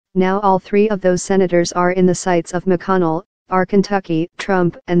Now all three of those senators are in the sights of McConnell, R. Kentucky,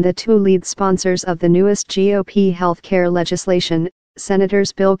 Trump, and the two lead sponsors of the newest GOP health care legislation,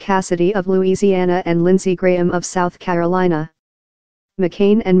 Senators Bill Cassidy of Louisiana and Lindsey Graham of South Carolina.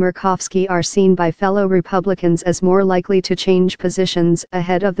 McCain and Murkowski are seen by fellow Republicans as more likely to change positions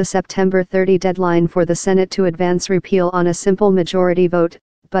ahead of the September 30 deadline for the Senate to advance repeal on a simple majority vote,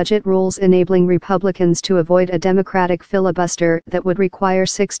 budget rules enabling Republicans to avoid a Democratic filibuster that would require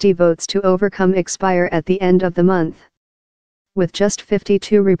 60 votes to overcome expire at the end of the month. With just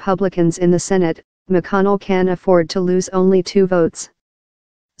 52 Republicans in the Senate, McConnell can afford to lose only 2 votes.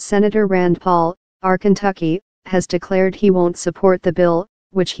 Senator Rand Paul, R. Kentucky, has declared he won't support the bill,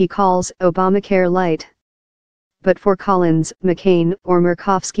 which he calls Obamacare Light. But for Collins, McCain, or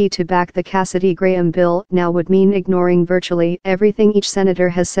Murkowski to back the Cassidy-Graham bill now would mean ignoring virtually everything each senator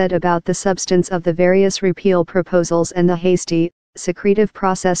has said about the substance of the various repeal proposals and the hasty, secretive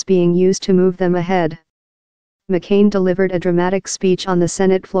process being used to move them ahead. McCain delivered a dramatic speech on the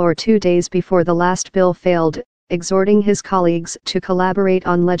Senate floor 2 days before the last bill failed, exhorting his colleagues to collaborate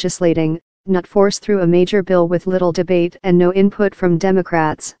on legislating, not force through a major bill with little debate and no input from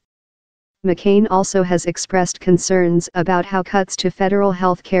Democrats. McCain also has expressed concerns about how cuts to federal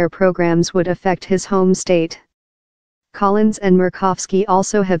health care programs would affect his home state. Collins and Murkowski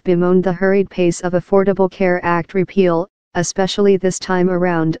also have bemoaned the hurried pace of Affordable Care Act repeal, especially this time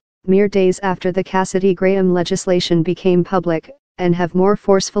around, mere days after the Cassidy-Graham legislation became public, and have more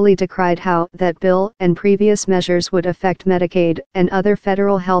forcefully decried how that bill and previous measures would affect Medicaid and other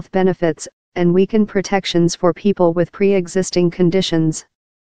federal health benefits, and weaken protections for people with pre-existing conditions.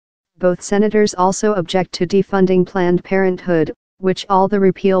 Both senators also object to defunding Planned Parenthood, which all the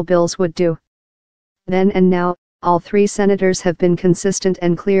repeal bills would do. Then and now, all 3 senators have been consistent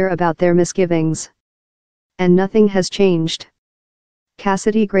and clear about their misgivings. And nothing has changed.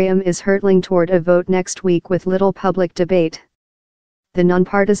 Cassidy-Graham is hurtling toward a vote next week with little public debate. The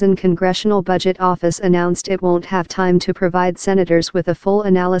nonpartisan Congressional Budget Office announced it won't have time to provide senators with a full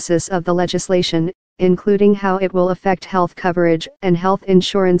analysis of the legislation, including how it will affect health coverage and health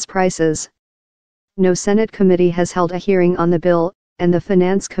insurance prices. No Senate committee has held a hearing on the bill, and the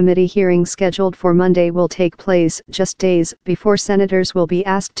Finance Committee hearing scheduled for Monday will take place just days before senators will be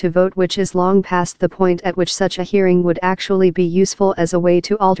asked to vote, which is long past the point at which such a hearing would actually be useful as a way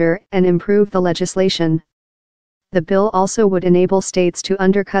to alter and improve the legislation. The bill also would enable states to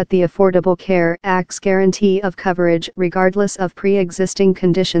undercut the Affordable Care Act's guarantee of coverage regardless of pre-existing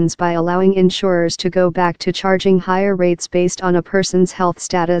conditions by allowing insurers to go back to charging higher rates based on a person's health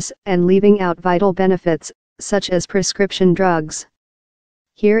status and leaving out vital benefits, such as prescription drugs.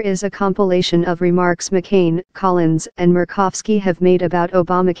 Here is a compilation of remarks McCain, Collins, and Murkowski have made about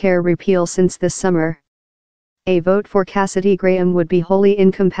Obamacare repeal since this summer. A vote for Cassidy-Graham would be wholly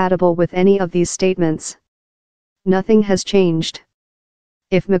incompatible with any of these statements. Nothing has changed.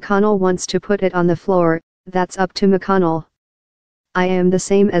 If McConnell wants to put it on the floor, that's up to McConnell. I am the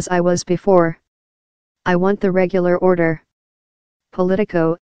same as I was before. I want the regular order.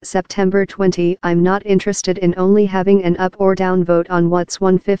 Politico, September 20. I'm not interested in only having an up or down vote on what's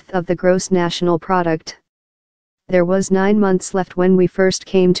 1/5 of the gross national product. There was 9 months left when we first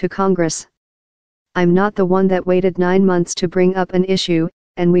came to Congress. I'm not the one that waited 9 months to bring up an issue,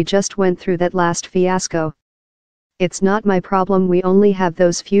 and we just went through that last fiasco. It's not my problem we only have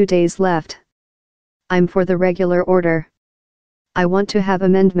those few days left. I'm for the regular order. I want to have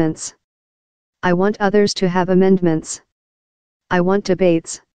amendments. I want others to have amendments. I want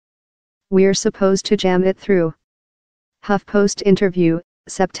debates. We're supposed to jam it through. HuffPost interview,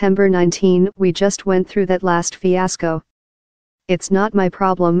 September 19. We just went through that last fiasco. It's not my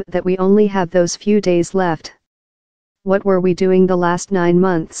problem that we only have those few days left. What were we doing the last 9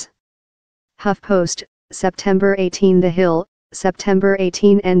 months? HuffPost, September 18. The Hill, September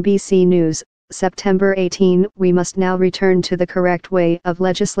 18. NBC News, September 18. We must now return to the correct way of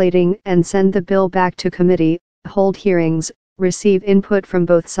legislating and send the bill back to committee, hold hearings, receive input from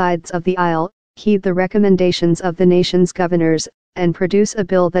both sides of the aisle, heed the recommendations of the nation's governors, and produce a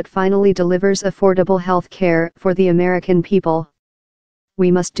bill that finally delivers affordable health care for the American people.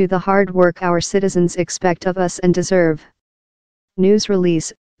 We must do the hard work our citizens expect of us and deserve. News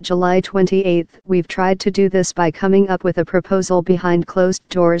release, July 28. We've tried to do this by coming up with a proposal behind closed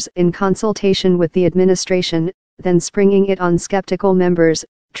doors in consultation with the administration, then springing it on skeptical members,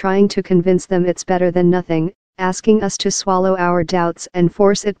 trying to convince them it's better than nothing, asking us to swallow our doubts and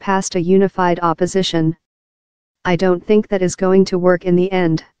force it past a unified opposition. I don't think that is going to work in the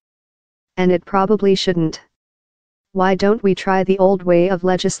end. And it probably shouldn't. Why don't we try the old way of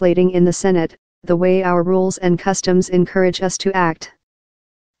legislating in the Senate, the way our rules and customs encourage us to act?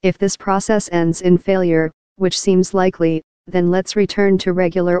 If this process ends in failure, which seems likely, then let's return to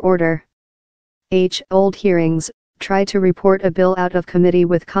regular order. Old hearings, try to report a bill out of committee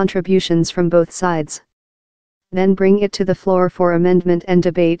with contributions from both sides. Then bring it to the floor for amendment and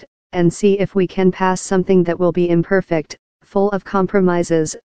debate, and see if we can pass something that will be imperfect, full of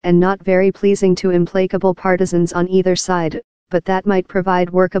compromises, and not very pleasing to implacable partisans on either side, but that might provide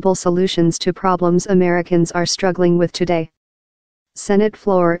workable solutions to problems Americans are struggling with today. Senate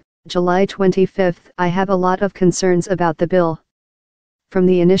floor, July 25. I have a lot of concerns about the bill. From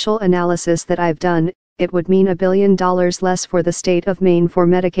the initial analysis that I've done, it would mean $1 billion less for the state of Maine for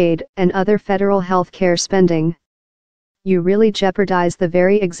Medicaid and other federal health care spending. You really jeopardize the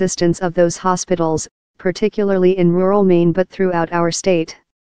very existence of those hospitals, particularly in rural Maine but throughout our state.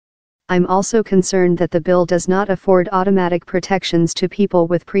 I'm also concerned that the bill does not afford automatic protections to people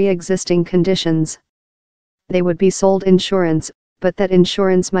with pre-existing conditions. They would be sold insurance, but that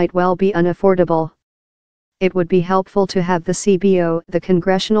insurance might well be unaffordable. It would be helpful to have the CBO, the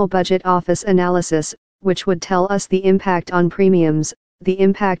Congressional Budget Office analysis, which would tell us the impact on premiums, the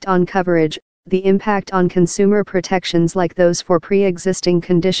impact on coverage, the impact on consumer protections like those for pre-existing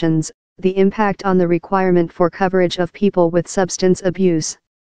conditions, the impact on the requirement for coverage of people with substance abuse.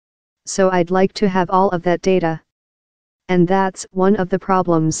 So I'd like to have all of that data. And that's one of the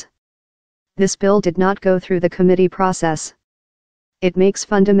problems. This bill did not go through the committee process. It makes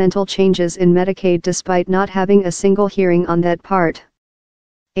fundamental changes in Medicaid despite not having a single hearing on that part.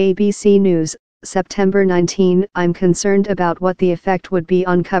 ABC News, September 19. I'm concerned about what the effect would be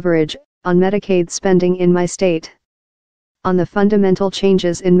on coverage, on Medicaid spending in my state. On the fundamental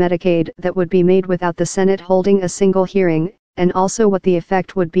changes in Medicaid that would be made without the Senate holding a single hearing, and also what the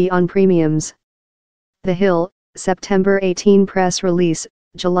effect would be on premiums. The Hill, September 18 press release,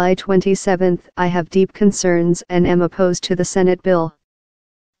 July 27. I have deep concerns and am opposed to the Senate bill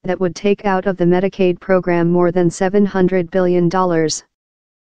that would take out of the Medicaid program more than $700 billion.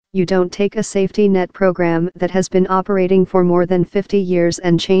 You don't take a safety net program that has been operating for more than 50 years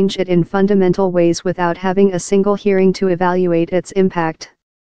and change it in fundamental ways without having a single hearing to evaluate its impact.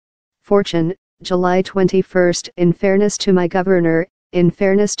 Fortune, July 21. In fairness to my governor, in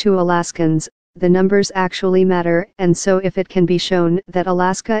fairness to Alaskans, the numbers actually matter, and so if it can be shown that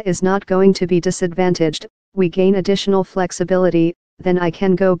Alaska is not going to be disadvantaged, we gain additional flexibility, then I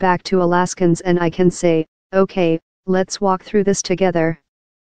can go back to Alaskans and I can say, okay, let's walk through this together.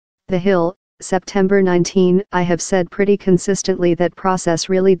 The Hill, September 19. I have said pretty consistently that process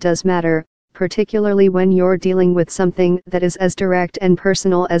really does matter, particularly when you're dealing with something that is as direct and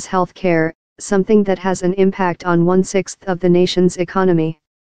personal as health care, something that has an impact on 1/6 of the nation's economy.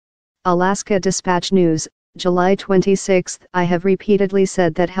 Alaska Dispatch News, July 26. I have repeatedly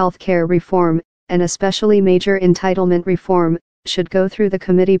said that health care reform, and especially major entitlement reform, should go through the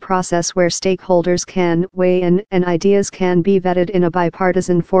committee process where stakeholders can weigh in and ideas can be vetted in a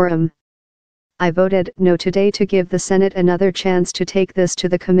bipartisan forum. I voted no today to give the Senate another chance to take this to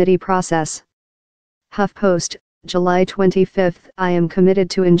the committee process. HuffPost, July 25. I am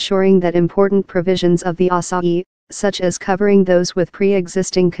committed to ensuring that important provisions of the ASAI, such as covering those with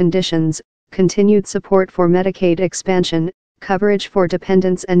pre-existing conditions, continued support for Medicaid expansion, coverage for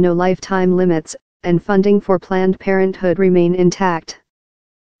dependents and no lifetime limits, and funding for Planned Parenthood remain intact.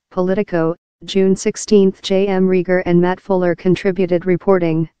 Politico, June 16. J. M. Rieger and Matt Fuller contributed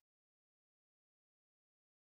reporting.